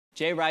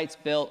Jay Wright's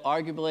built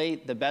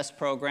arguably the best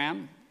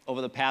program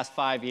over the past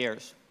 5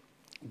 years.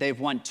 They've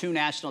won 2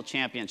 national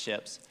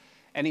championships,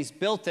 and he's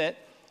built it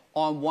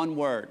on one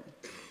word: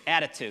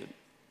 attitude.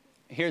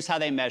 Here's how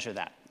they measure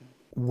that.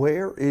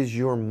 Where is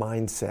your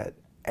mindset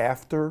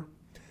after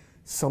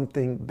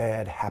something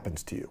bad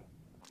happens to you?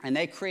 And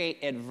they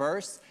create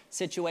adverse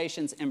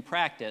situations in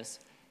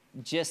practice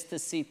just to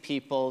see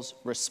people's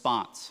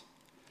response.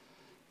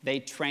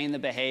 They train the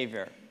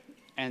behavior,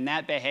 and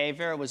that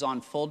behavior was on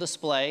full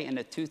display in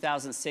the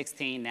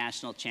 2016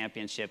 National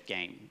Championship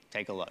game.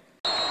 Take a look.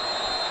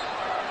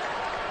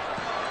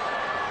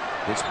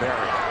 It's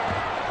Barry,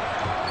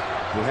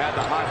 who had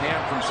the hot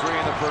hand from 3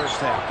 in the first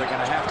half. They're going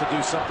to have to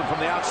do something from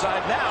the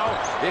outside now.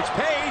 It's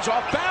Page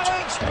off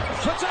balance.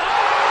 Puts it out.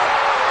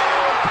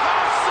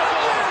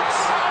 Impossible.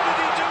 How did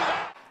he do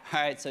that?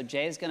 All right, so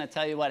Jay's going to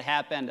tell you what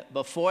happened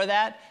before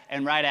that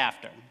and right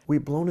after.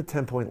 We'd blown a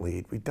 10-point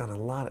lead. We'd done a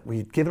lot.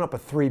 We'd given up a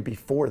 3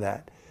 before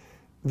that.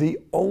 The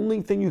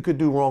only thing you could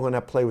do wrong on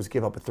that play was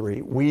give up a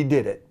 3. We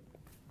did it.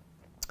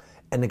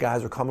 And the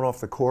guys were coming off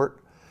the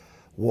court,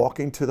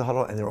 walking to the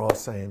huddle, and they're all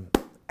saying,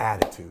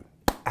 attitude,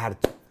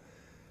 attitude.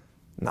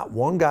 Not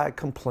one guy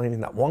complaining,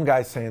 not one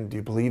guy saying, do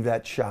you believe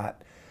that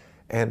shot?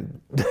 And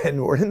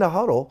then we're in the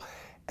huddle,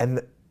 and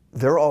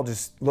they're all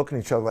just looking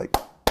at each other like,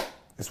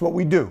 it's what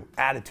we do.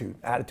 Attitude,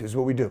 attitude is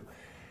what we do.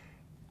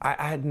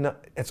 I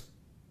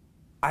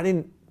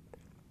didn't,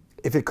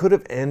 if it could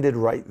have ended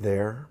right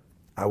there,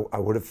 I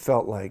would have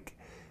felt like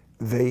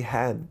they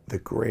had the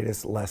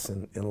greatest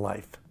lesson in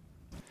life.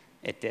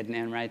 It didn't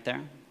end right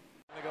there.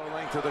 They go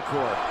length of the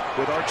court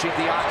with Archie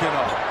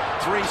Diacono.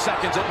 3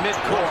 seconds at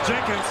midcourt.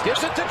 Jenkins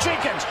gives it to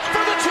Jenkins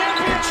for the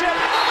championship.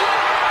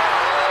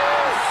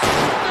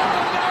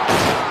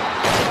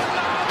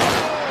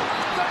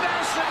 The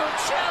national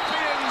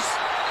champions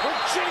with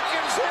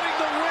Jenkins hitting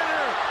the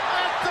winner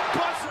at the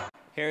buzzer.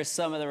 Here's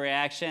some of the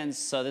reactions.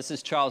 So this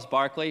is Charles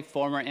Barkley,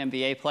 former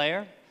NBA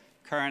player,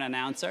 current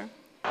announcer.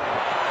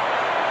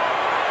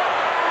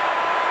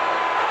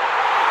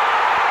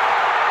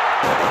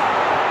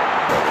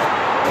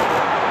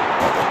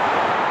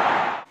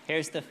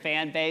 Here's the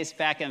fan base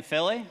back in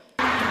Philly.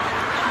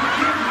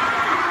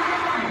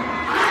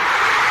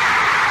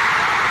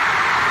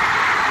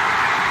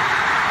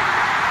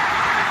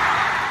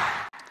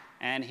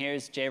 And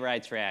here's Jay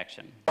Wright's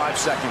reaction. 5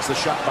 seconds, the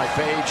shot by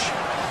Page.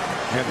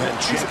 And then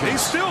Jenkins.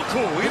 He's still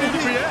cool. He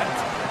didn't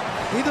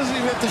react. He doesn't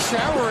even have to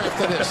shower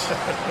after this.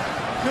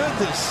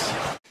 Goodness.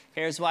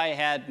 Here's why he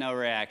had no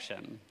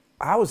reaction.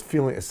 I was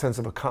feeling a sense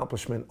of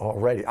accomplishment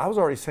already. I was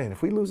already saying,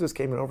 if we lose this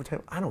game in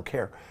overtime, I don't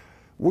care.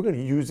 We're going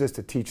to use this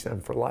to teach them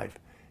for life.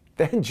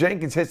 Then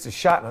Jenkins hits the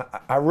shot, and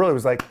I really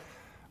was like,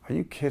 are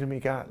you kidding me,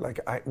 God?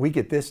 Like, we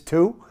get this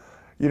too?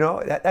 You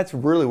know, that's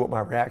really what my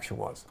reaction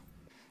was.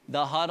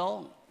 The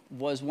huddle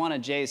was one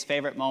of Jay's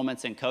favorite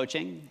moments in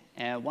coaching,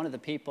 and one of the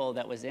people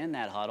that was in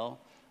that huddle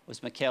was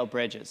Mikal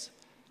Bridges.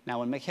 Now,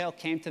 when Mikal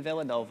came to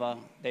Villanova,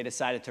 they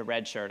decided to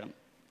redshirt him.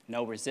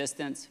 No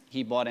resistance.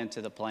 He bought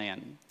into the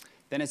plan.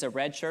 Then as a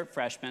redshirt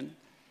freshman,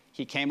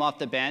 he came off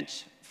the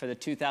bench for the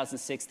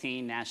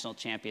 2016 National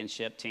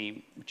Championship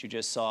team, which you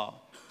just saw.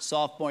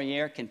 Sophomore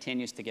year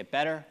continues to get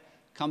better,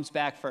 comes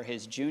back for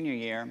his junior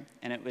year,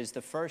 and it was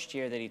the first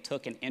year that he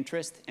took an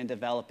interest in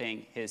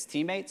developing his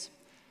teammates.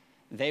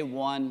 They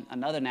won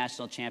another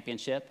national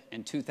championship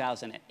in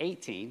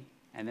 2018,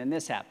 and then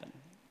this happened.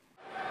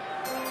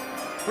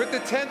 With the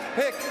 10th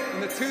pick in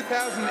the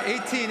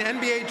 2018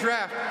 NBA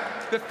Draft,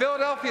 the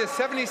Philadelphia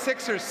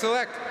 76ers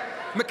select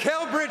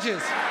Mikal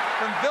Bridges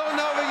from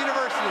Villanova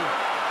University.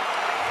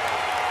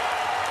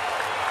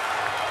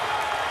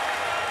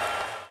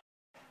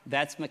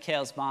 That's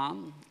Mikal's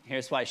mom.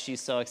 Here's why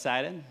she's so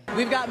excited.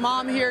 We've got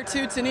Mom here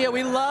too, Tania.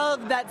 We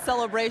love that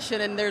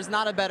celebration, and there's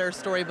not a better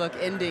storybook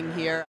ending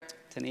here.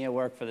 Tania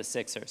worked for the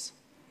Sixers.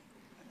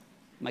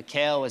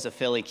 Mikal was a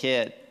Philly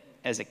kid.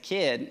 As a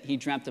kid, he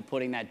dreamt of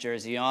putting that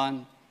jersey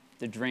on.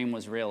 The dream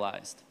was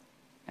realized.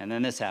 And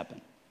then this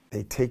happened.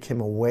 They take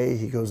him away.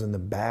 He goes in the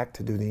back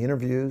to do the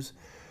interviews.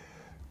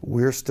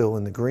 We're still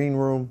in the green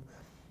room.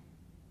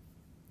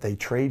 They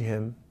trade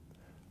him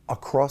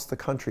across the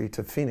country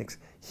to Phoenix.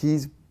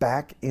 He's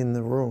back in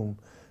the room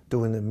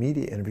doing the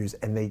media interviews,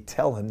 and they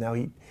tell him now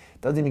he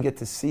doesn't even get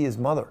to see his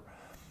mother.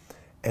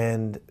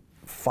 And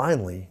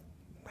finally,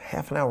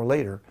 half an hour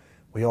later,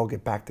 we all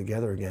get back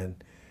together again,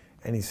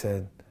 and he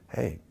said,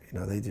 hey, you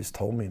know, they just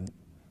told me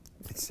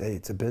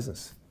it's a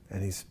business.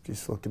 And he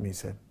just looked at me and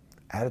said,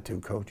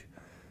 attitude, coach.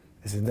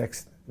 This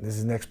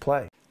is next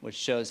play. Which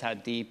shows how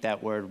deep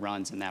that word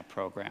runs in that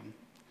program.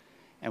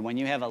 And when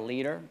you have a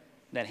leader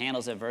that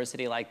handles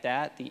adversity like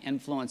that, the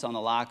influence on the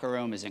locker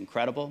room is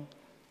incredible.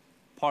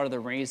 Part of the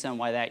reason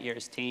why that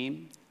year's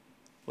team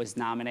was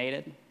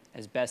nominated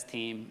as best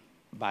team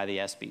by the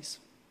ESPYs.